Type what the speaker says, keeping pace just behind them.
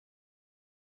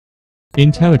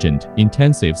Intelligent,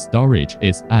 intensive storage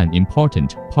is an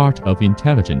important part of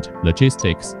intelligent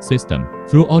logistics system.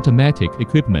 Through automatic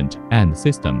equipment and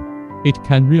system, it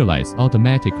can realize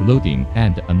automatic loading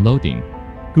and unloading,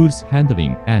 goods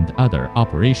handling and other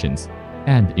operations,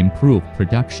 and improve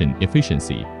production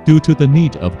efficiency. Due to the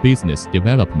need of business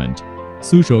development,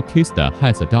 Suzhou KISTA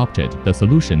has adopted the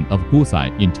solution of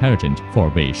ATCOSAT Intelligent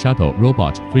 4-Way Shuttle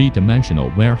Robot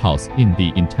 3-dimensional warehouse in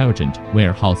the Intelligent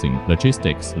Warehousing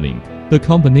Logistics Link. The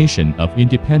combination of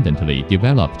independently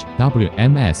developed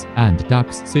WMS and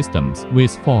DUX systems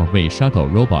with 4-way shuttle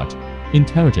robot,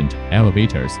 intelligent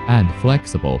elevators and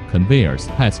flexible conveyors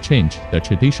has changed the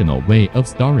traditional way of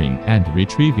storing and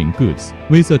retrieving goods.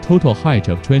 With a total height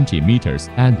of 20 meters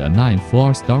and a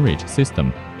 9-floor storage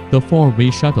system, the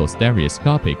 4-way shuttle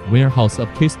stereoscopic warehouse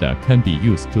of KISTA can be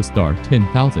used to store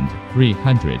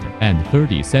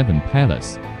 10,337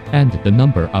 pallets, and the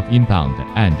number of inbound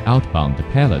and outbound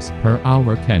pallets per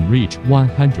hour can reach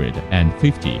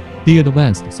 150. The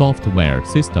advanced software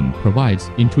system provides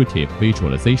intuitive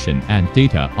visualization and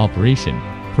data operation,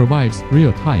 provides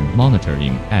real-time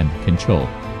monitoring and control,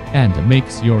 and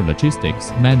makes your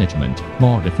logistics management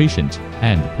more efficient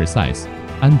and precise.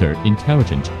 Under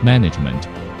intelligent management,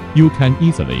 you can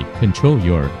easily control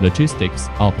your logistics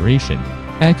operation.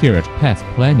 Accurate path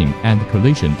planning and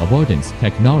collision avoidance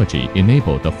technology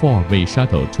enable the 4-way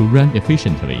shuttle to run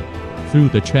efficiently through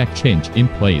the track change in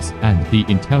place and the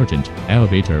intelligent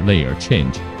elevator layer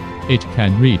change. It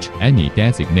can reach any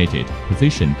designated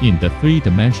position in the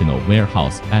 3-dimensional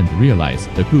warehouse and realize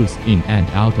the goods in and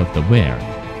out of the ware.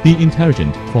 The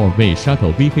intelligent 4-way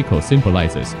shuttle vehicle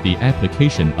symbolizes the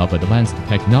application of advanced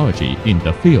technology in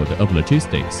the field of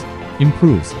logistics,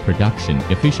 improves production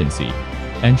efficiency,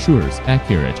 ensures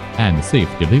accurate and safe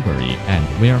delivery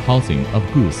and warehousing of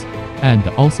goods, and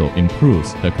also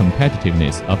improves the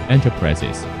competitiveness of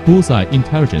enterprises. ATCOSAT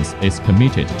Intelligence is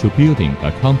committed to building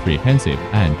a comprehensive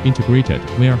and integrated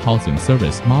warehousing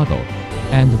service model,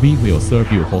 and we will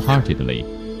serve you wholeheartedly.